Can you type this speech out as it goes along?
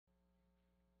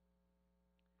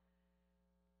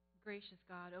Gracious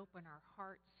God, open our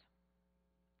hearts,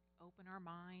 open our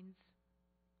minds,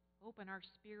 open our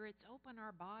spirits, open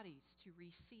our bodies to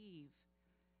receive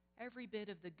every bit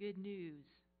of the good news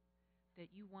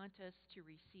that you want us to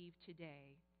receive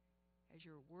today as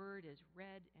your word is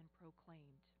read and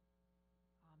proclaimed.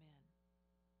 Amen.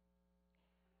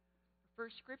 Our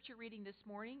first scripture reading this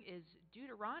morning is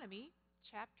Deuteronomy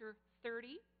chapter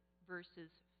 30,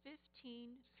 verses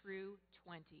 15 through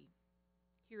 20.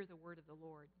 Hear the word of the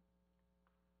Lord.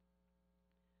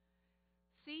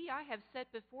 See, I have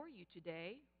set before you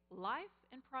today life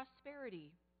and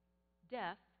prosperity,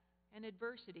 death and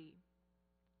adversity.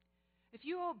 If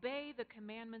you obey the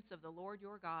commandments of the Lord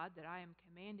your God that I am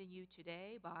commanding you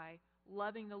today by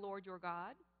loving the Lord your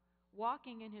God,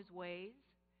 walking in his ways,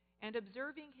 and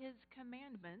observing his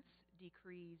commandments,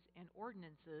 decrees, and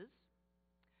ordinances,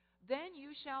 then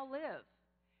you shall live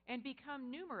and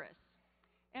become numerous,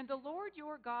 and the Lord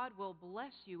your God will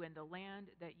bless you in the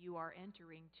land that you are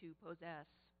entering to possess.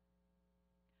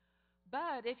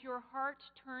 But if your heart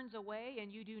turns away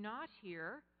and you do not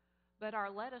hear, but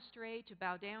are led astray to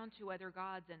bow down to other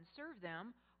gods and serve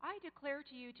them, I declare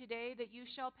to you today that you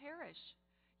shall perish.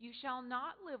 You shall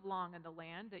not live long in the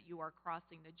land that you are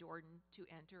crossing the Jordan to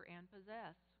enter and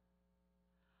possess.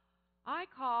 I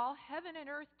call heaven and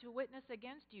earth to witness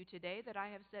against you today that I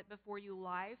have set before you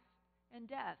life and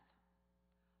death,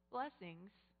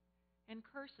 blessings and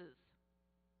curses.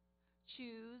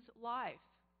 Choose life,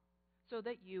 so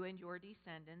that you and your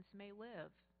descendants may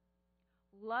live,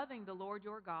 loving the Lord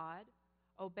your God,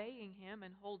 obeying him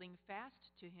and holding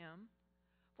fast to him,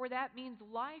 for that means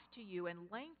life to you and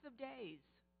length of days,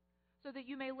 so that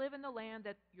you may live in the land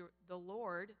that the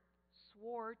Lord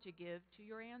swore to give to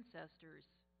your ancestors,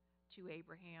 to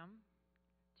Abraham,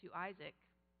 to Isaac,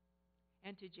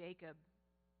 and to Jacob.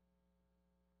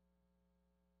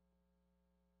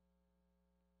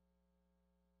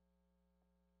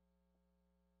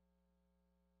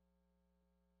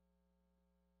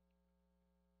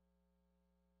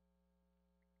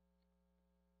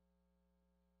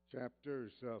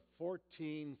 Chapters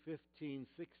 14, 15,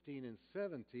 16, and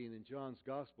 17 in John's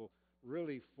Gospel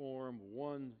really form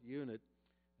one unit,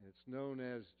 and it's known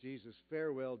as Jesus'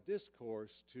 farewell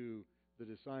discourse to the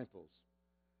disciples.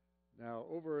 Now,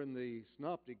 over in the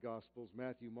Synoptic Gospels,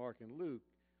 Matthew, Mark, and Luke,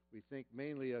 we think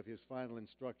mainly of his final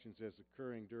instructions as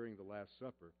occurring during the Last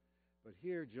Supper. But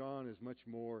here, John is much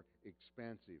more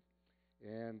expansive.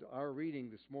 And our reading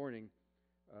this morning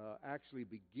actually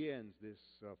begins this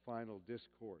final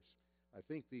discourse. I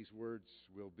think these words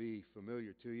will be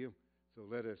familiar to you, so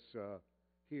let us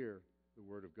hear the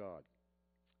Word of God.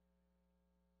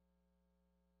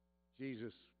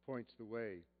 Jesus points the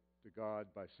way to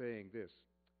God by saying this: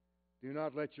 "Do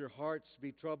not let your hearts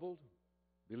be troubled.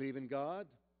 Believe in God.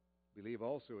 Believe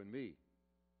also in me.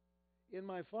 In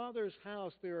my Father's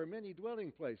house there are many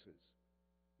dwelling places.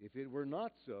 If it were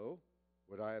not so,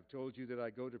 would I have told you that I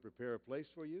go to prepare a place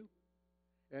for you?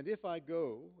 And if I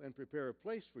go and prepare a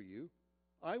place for you,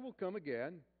 I will come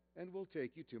again and will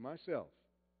take you to myself,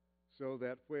 so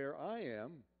that where I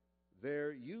am,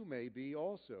 there you may be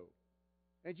also.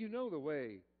 And you know the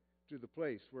way to the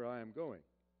place where I am going."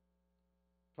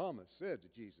 Thomas said to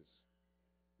Jesus,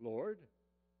 "Lord,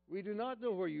 we do not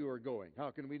know where you are going.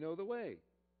 How can we know the way?"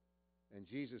 And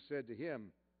Jesus said to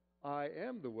him, "I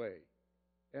am the way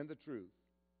and the truth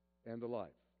and the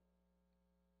life."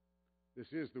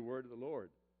 This is the word of the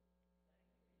Lord.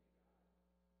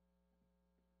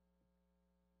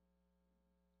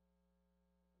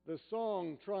 The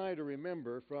song "Try to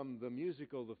Remember" from the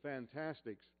musical The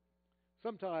Fantastics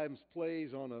sometimes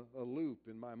plays on a loop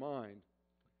in my mind.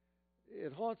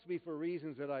 It haunts me for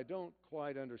reasons that I don't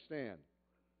quite understand.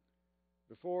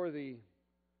 Before the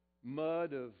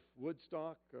mud of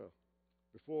Woodstock,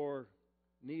 before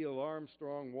Neil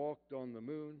Armstrong walked on the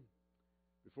moon,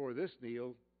 before this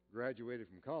Neil graduated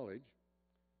from college,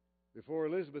 before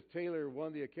Elizabeth Taylor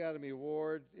won the Academy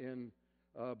Award in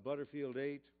Butterfield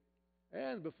 8,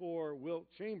 and before Wilt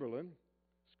Chamberlain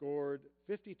scored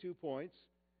 52 points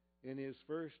in his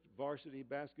first varsity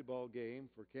basketball game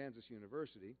for Kansas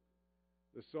University,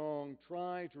 the song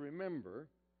 "Try to Remember"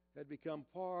 had become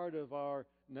part of our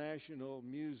national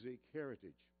music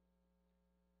heritage.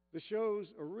 The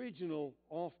show's original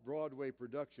off-Broadway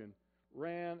production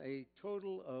ran a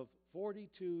total of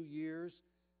 42 years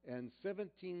and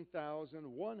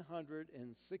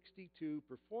 17,162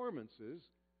 performances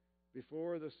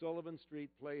before the Sullivan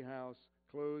Street Playhouse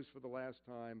closed for the last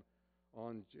time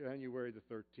on January the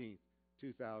 13th,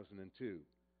 2002.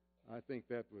 I think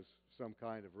that was some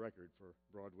kind of record for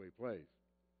Broadway plays.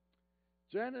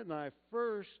 Janet and I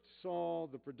first saw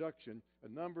the production a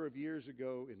number of years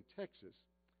ago in Texas,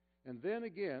 and then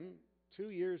again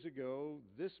 2 years ago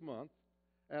this month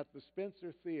at the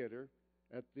Spencer Theater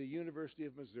at the University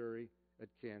of Missouri at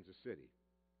Kansas City.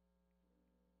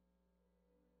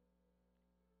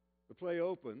 The play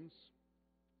opens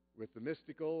with the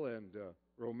mystical and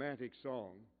romantic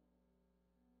song,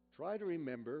 "Try to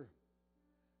Remember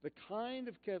the Kind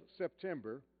of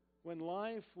September when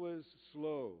life was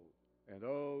slow and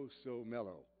oh so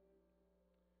mellow."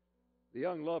 The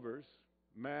young lovers,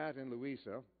 Matt and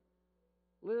Louisa,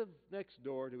 live next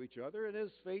door to each other, and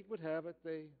as fate would have it,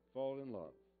 they fall in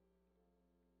love.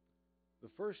 The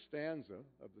first stanza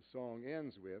of the song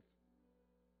ends with,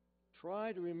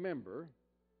 "Try to remember,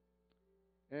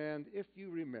 and if you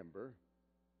remember,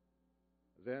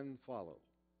 then follow,"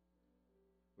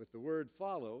 with the word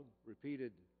follow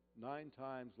repeated 9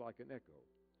 times like an echo.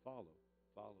 Follow,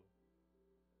 follow,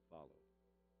 follow.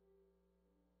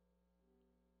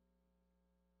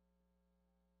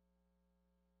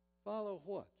 Follow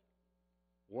what?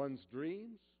 One's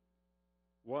dreams?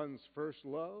 One's first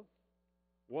love?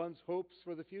 One's hopes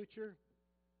for the future?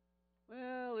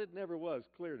 Well, it never was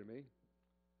clear to me.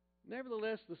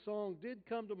 Nevertheless, the song did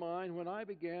come to mind when I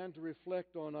began to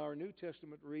reflect on our New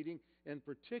Testament reading, and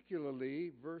particularly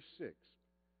verse 6,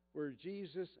 where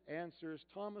Jesus answers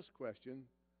Thomas' question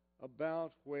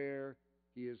about where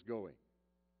he is going.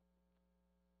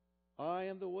 "I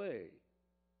am the way,"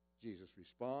 Jesus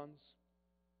responds,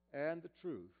 "and the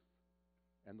truth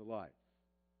and the life."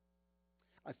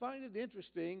 I find it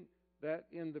interesting that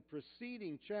in the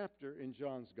preceding chapter in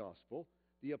John's Gospel,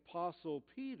 the Apostle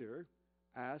Peter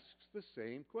asks the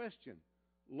same question.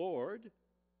 "Lord,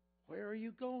 where are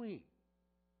you going?"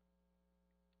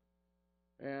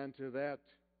 And to that,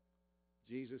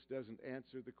 Jesus doesn't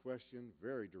answer the question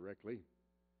very directly.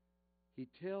 He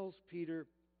tells Peter,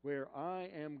 "Where I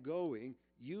am going,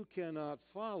 you cannot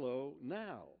follow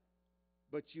now,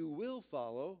 but you will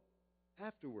follow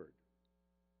afterward."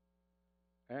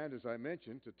 And as I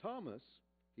mentioned, to Thomas,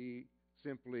 he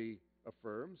simply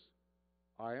affirms,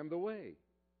 "I am the way.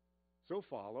 So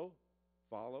follow,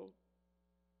 follow,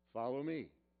 follow me."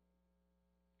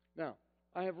 Now,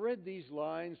 I have read these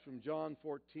lines from John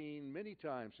 14 many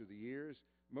times through the years,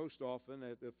 most often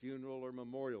at a funeral or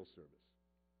memorial service.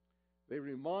 They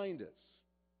remind us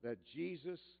that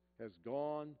Jesus has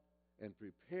gone and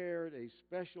prepared a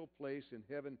special place in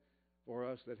heaven for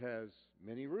us that has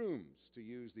many rooms, to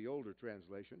use the older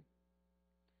translation.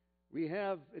 We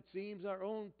have, it seems, our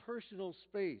own personal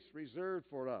space reserved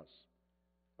for us,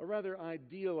 a rather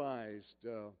idealized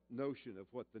notion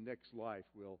of what the next life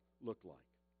will look like.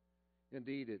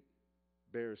 Indeed, it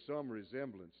bears some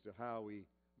resemblance to how we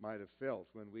might have felt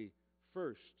when we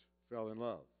first fell in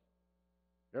love.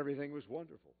 Everything was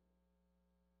wonderful.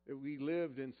 We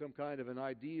lived in some kind of an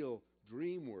ideal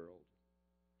dream world.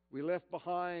 We left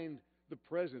behind the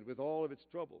present with all of its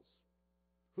troubles.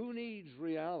 Who needs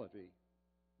reality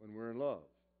when we're in love?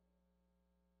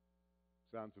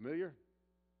 Sound familiar?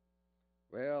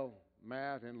 Well,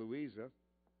 Matt and Louisa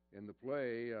in the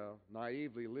play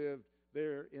naively lived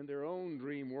there in their own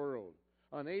dream world,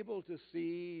 unable to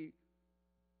see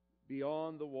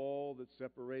beyond the wall that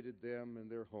separated them and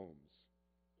their homes.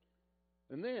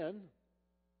 And then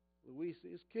Louisa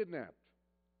is kidnapped,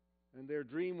 and their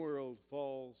dream world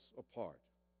falls apart.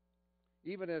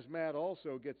 Even as Matt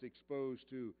also gets exposed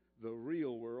to the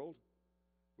real world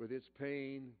with its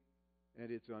pain and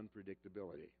its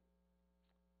unpredictability.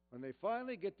 When they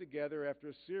finally get together after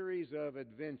a series of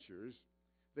adventures,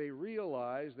 they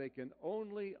realize they can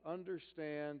only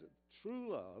understand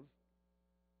true love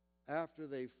after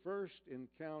they first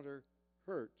encounter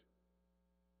hurt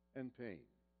and pain.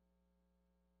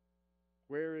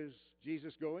 Where is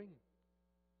Jesus going?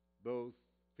 Both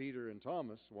Peter and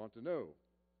Thomas want to know.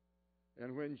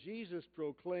 And when Jesus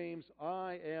proclaims,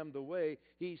 "I am the way,"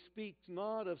 he speaks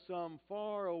not of some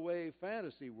faraway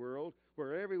fantasy world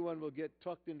where everyone will get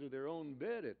tucked into their own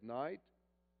bed at night.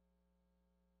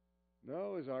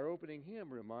 No, as our opening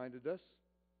hymn reminded us,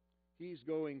 he's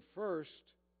going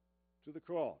first to the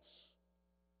cross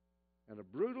and a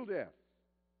brutal death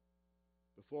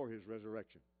before his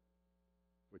resurrection,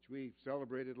 which we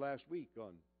celebrated last week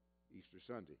on Easter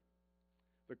Sunday.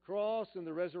 The cross and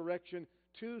the resurrection,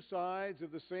 two sides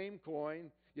of the same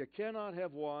coin. You cannot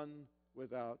have one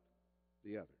without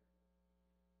the other.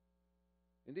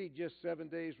 Indeed, just 7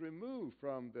 days removed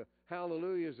from the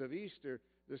hallelujahs of Easter,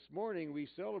 this morning we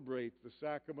celebrate the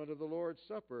sacrament of the Lord's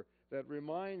Supper that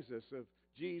reminds us of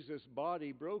Jesus'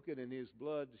 body broken and his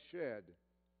blood shed.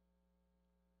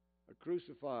 A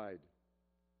crucified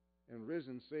and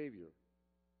risen Savior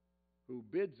who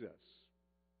bids us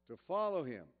to follow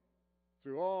Him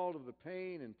through all of the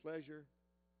pain and pleasure,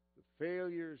 the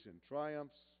failures and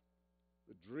triumphs,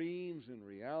 the dreams and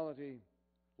reality,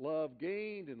 love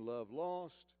gained and love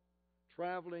lost,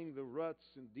 traveling the ruts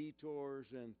and detours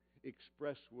and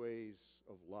expressways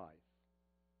of life.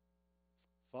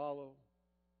 Follow,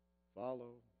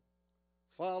 follow,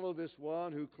 follow this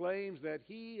one who claims that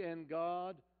He and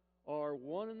God are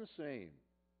one and the same,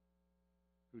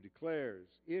 who declares,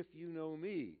 "If you know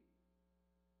me,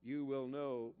 you will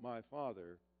know my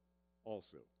Father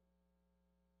also."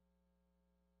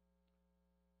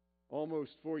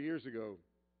 Almost 4 years ago,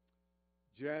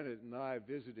 Janet and I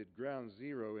visited Ground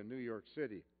Zero in New York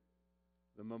City,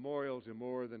 the memorial to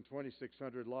more than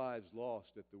 2,600 lives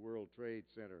lost at the World Trade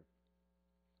Center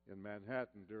in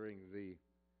Manhattan during the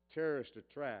terrorist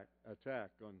attack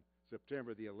on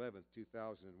September the 11th,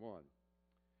 2001.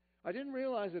 I didn't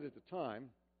realize it at the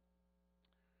time,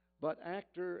 but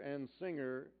actor and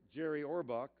singer Jerry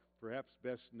Orbach, perhaps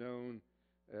best known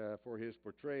for his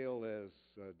portrayal as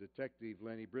Detective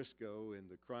Lenny Briscoe in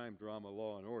the crime drama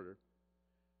Law and Order,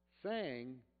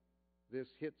 sang this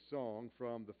hit song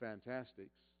from the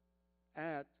Fantastics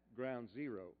at Ground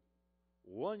Zero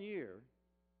 1 year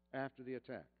after the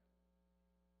attack.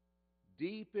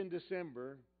 Deep in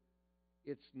December,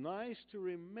 it's nice to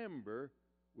remember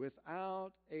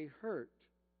without a hurt,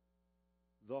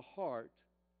 the heart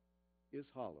is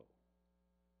hollow.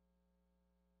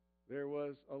 There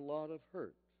was a lot of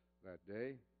hurt that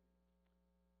day,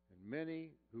 and many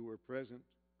who were present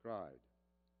cried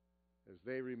as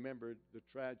they remembered the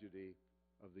tragedy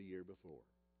of the year before.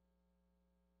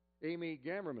 Amy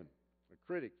Gamerman, a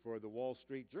critic for the Wall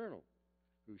Street Journal,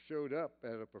 who showed up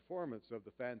at a performance of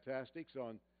the Fantastics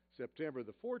on September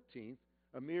the 14th,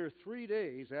 a mere 3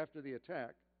 days after the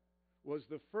attack, was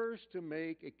the first to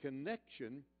make a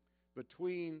connection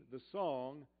between the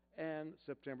song and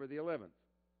September the 11th.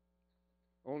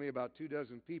 Only about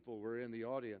 24 people were in the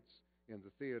audience in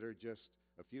the theater just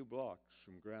a few blocks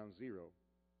from Ground Zero.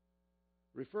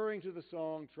 Referring to the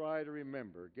song Try to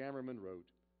Remember, Gamerman wrote,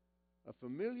 "A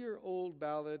familiar old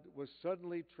ballad was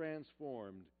suddenly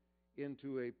transformed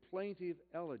into a plaintive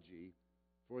elegy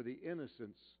for the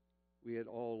innocence we had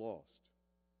all lost.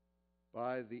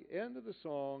 By the end of the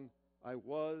song, I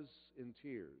was in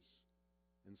tears,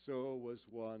 and so was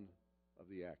one of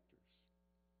the actors."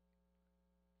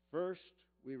 First,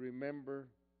 we remember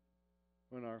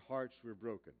when our hearts were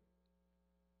broken.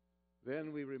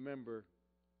 Then we remember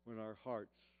when our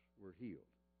hearts were healed.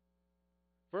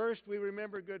 First, we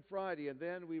remember Good Friday, and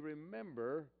then we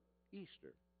remember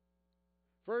Easter.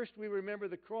 First, we remember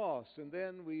the cross, and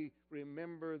then we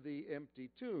remember the empty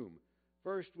tomb.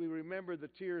 First, we remember the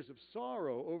tears of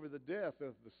sorrow over the death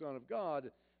of the Son of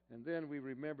God, and then we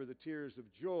remember the tears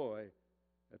of joy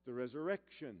at the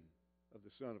resurrection of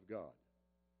the Son of God.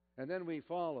 And then we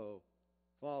follow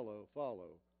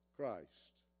Christ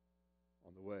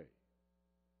on the way.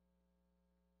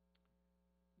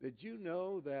 Did you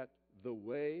know that the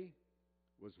way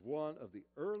was one of the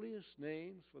earliest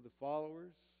names for the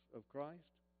followers of Christ,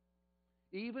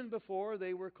 even before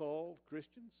they were called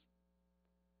Christians?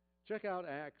 Check out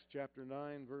Acts chapter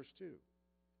 9, verse 2.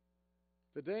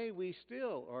 Today we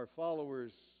still are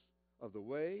followers of the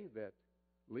way that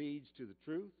leads to the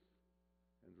truth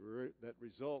and that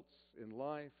results in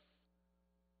life,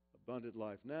 abundant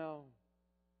life now,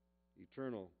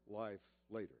 eternal life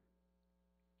later.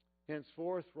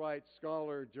 Henceforth, writes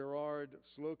scholar Gerard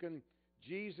Slocum,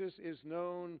 Jesus is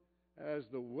known as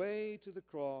the way to the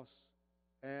cross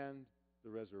and the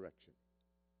resurrection.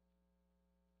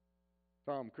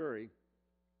 Tom Curry,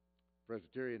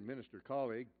 Presbyterian minister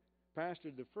colleague,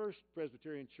 pastored the first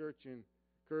Presbyterian church in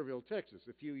Kerrville, Texas,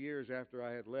 a few years after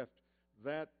I had left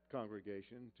that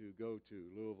congregation to go to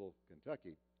Louisville,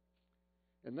 Kentucky.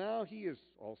 And now he is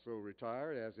also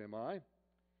retired, as am I,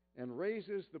 and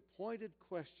raises the pointed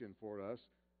question for us,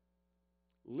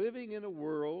 living in a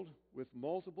world with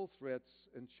multiple threats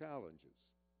and challenges.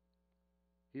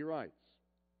 He writes,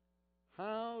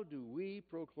 "How do we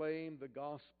proclaim the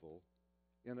gospel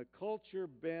in a culture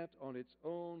bent on its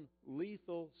own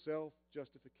lethal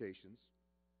self-justifications,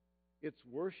 its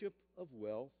worship of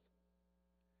wealth,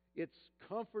 its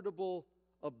comfortable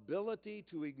ability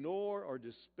to ignore or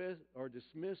dismiss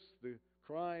the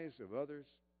cries of others,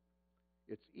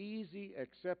 its easy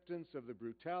acceptance of the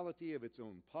brutality of its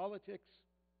own politics,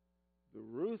 the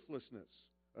ruthlessness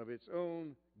of its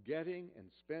own getting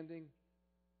and spending,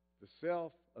 the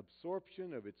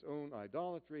self-absorption of its own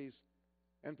idolatries,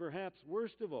 and perhaps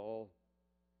worst of all,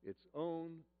 its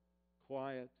own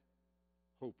quiet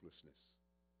hopelessness?"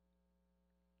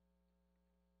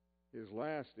 His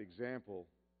last example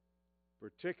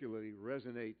particularly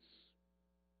resonates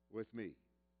with me.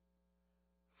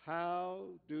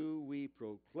 How do we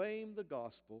proclaim the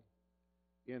gospel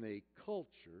in a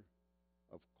culture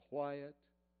of quiet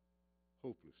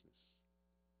hopelessness?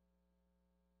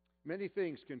 Many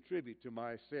things contribute to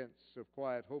my sense of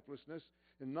quiet hopelessness,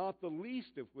 and not the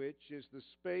least of which is the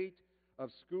spate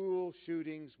of school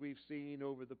shootings we've seen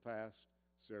over the past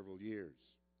several years.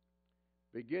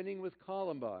 Beginning with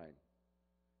Columbine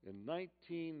in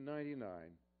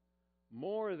 1999,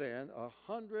 more than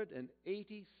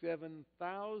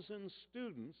 187,000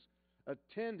 students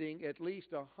attending at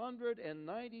least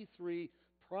 193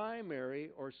 primary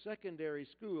or secondary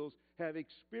schools have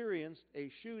experienced a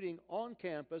shooting on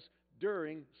campus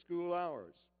during school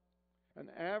hours. An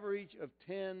average of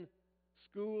 10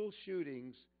 school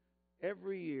shootings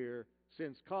every year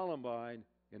since Columbine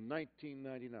in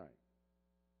 1999.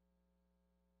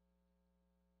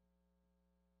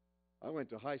 I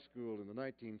went to high school in the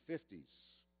 1950s,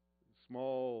 a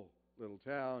small little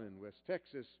town in West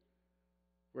Texas,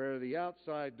 where the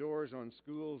outside doors on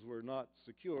schools were not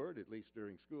secured, at least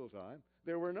during school time.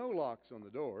 There were no locks on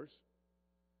the doors.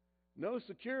 No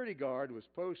security guard was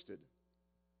posted.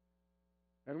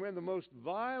 And when the most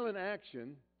violent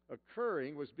action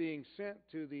occurring was being sent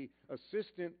to the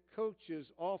assistant coach's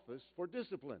office for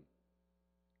discipline.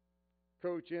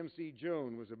 Coach M.C.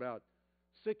 Jones was about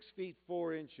 6 feet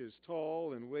 4 inches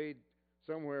tall and weighed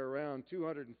somewhere around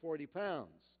 240 pounds.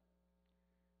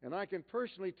 And I can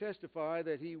personally testify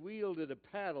that he wielded a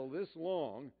paddle this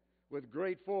long with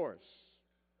great force.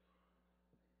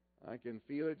 I can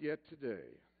feel it yet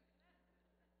today.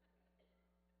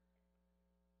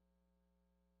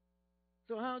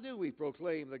 So how do we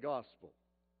proclaim the gospel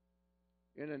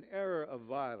in an era of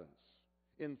violence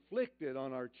inflicted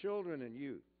on our children and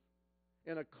youth,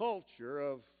 in a culture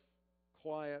of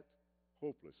quiet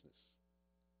hopelessness?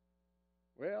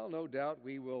 Well, no doubt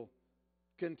we will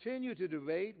continue to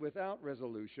debate without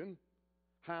resolution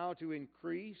how to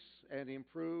increase and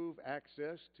improve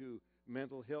access to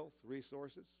mental health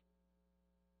resources,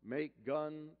 make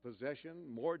gun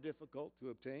possession more difficult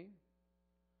to obtain,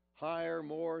 hire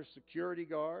more security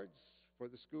guards for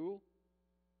the school,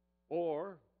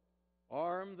 or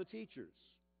arm the teachers.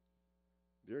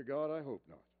 Dear God, I hope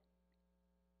not.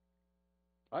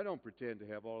 I don't pretend to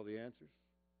have all the answers.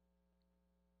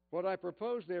 What I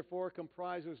propose, therefore,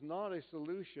 comprises not a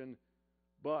solution,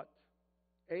 but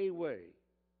a way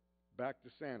back to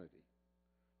sanity,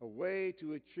 a way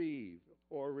to achieve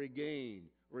or regain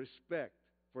respect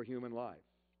for human life,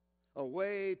 a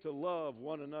way to love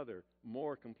one another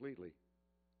more completely,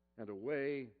 and a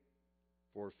way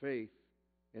for faith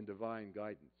in divine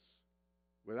guidance,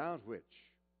 without which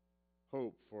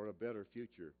hope for a better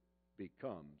future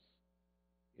becomes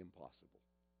impossible.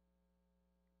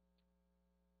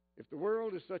 If the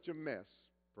world is such a mess,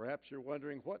 perhaps you're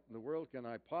wondering, what in the world can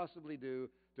I possibly do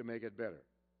to make it better?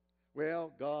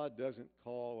 Well, God doesn't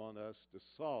call on us to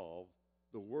solve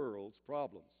the world's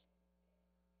problems.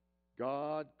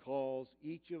 God calls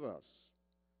each of us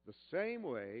the same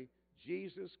way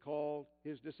Jesus called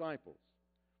his disciples,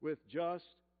 with just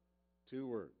 2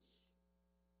 words: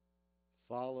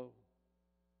 follow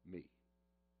me.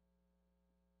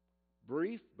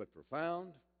 Brief but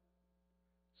profound,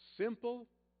 simple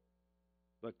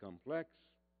but complex,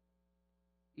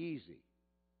 easy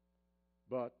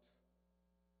but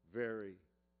very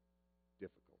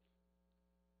difficult.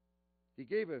 He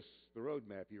gave us the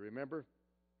roadmap, you remember?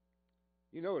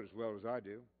 You know it as well as I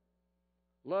do.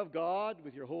 Love God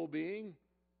with your whole being,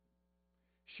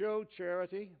 show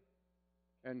charity,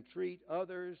 and treat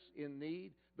others in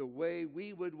need the way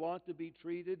we would want to be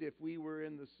treated if we were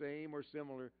in the same or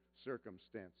similar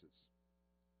circumstances.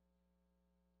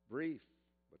 Brief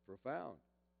but profound.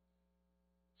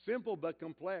 Simple but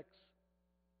complex.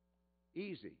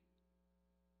 Easy,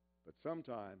 but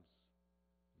sometimes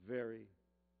very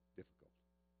difficult.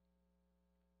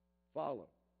 Follow,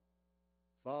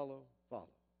 follow, follow.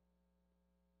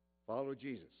 Follow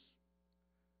Jesus.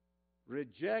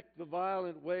 Reject the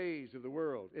violent ways of the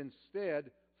world.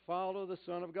 Instead, follow the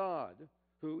Son of God,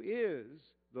 who is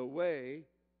the way,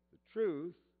 the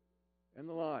truth, and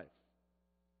the life.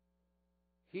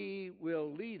 He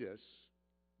will lead us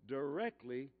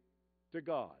directly to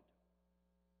God.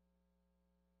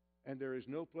 And there is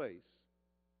no place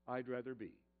I'd rather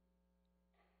be.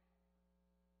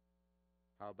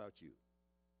 How about you?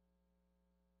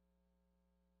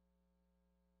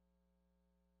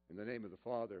 In the name of the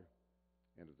Father,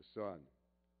 and of the Son,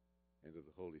 and of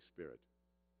the Holy Spirit.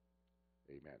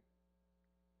 Amen.